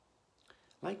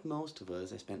Like most of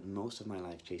us, I spent most of my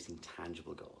life chasing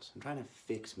tangible goals and trying to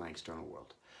fix my external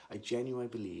world. I genuinely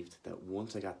believed that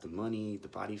once I got the money, the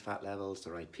body fat levels,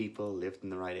 the right people, lived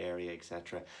in the right area,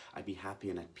 etc., I'd be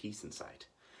happy and at peace inside.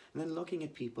 And then looking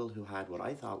at people who had what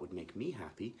I thought would make me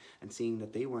happy and seeing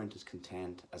that they weren't as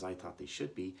content as I thought they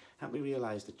should be helped me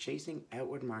realize that chasing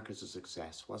outward markers of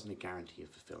success wasn't a guarantee of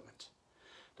fulfillment.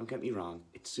 Don't get me wrong,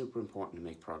 it's super important to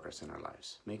make progress in our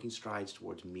lives. Making strides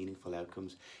towards meaningful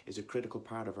outcomes is a critical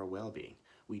part of our well-being.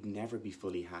 We'd never be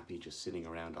fully happy just sitting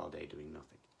around all day doing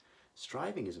nothing.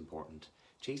 Striving is important.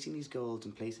 Chasing these goals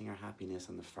and placing our happiness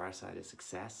on the far side of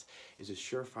success is a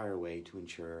surefire way to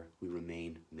ensure we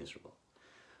remain miserable.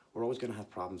 We're always going to have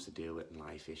problems to deal with in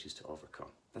life, issues to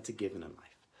overcome. That's a given in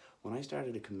life. When I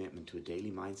started a commitment to a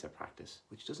daily mindset practice,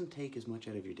 which doesn't take as much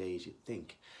out of your day as you'd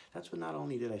think, that's when not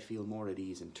only did I feel more at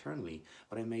ease internally,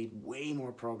 but I made way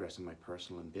more progress on my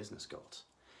personal and business goals.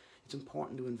 It's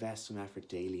important to invest some effort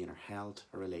daily in our health,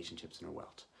 our relationships, and our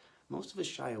wealth. Most of us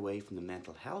shy away from the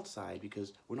mental health side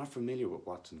because we're not familiar with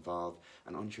what's involved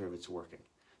and unsure if it's working.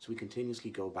 So we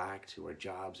continuously go back to our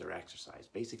jobs or exercise,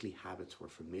 basically habits we're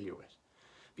familiar with.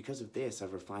 Because of this,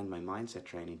 I've refined my mindset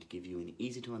training to give you an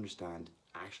easy to understand,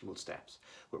 actionable steps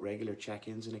with regular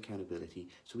check-ins and accountability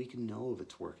so we can know if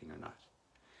it's working or not.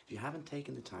 If you haven't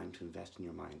taken the time to invest in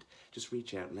your mind, just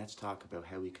reach out and let's talk about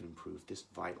how we can improve this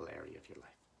vital area of your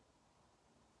life.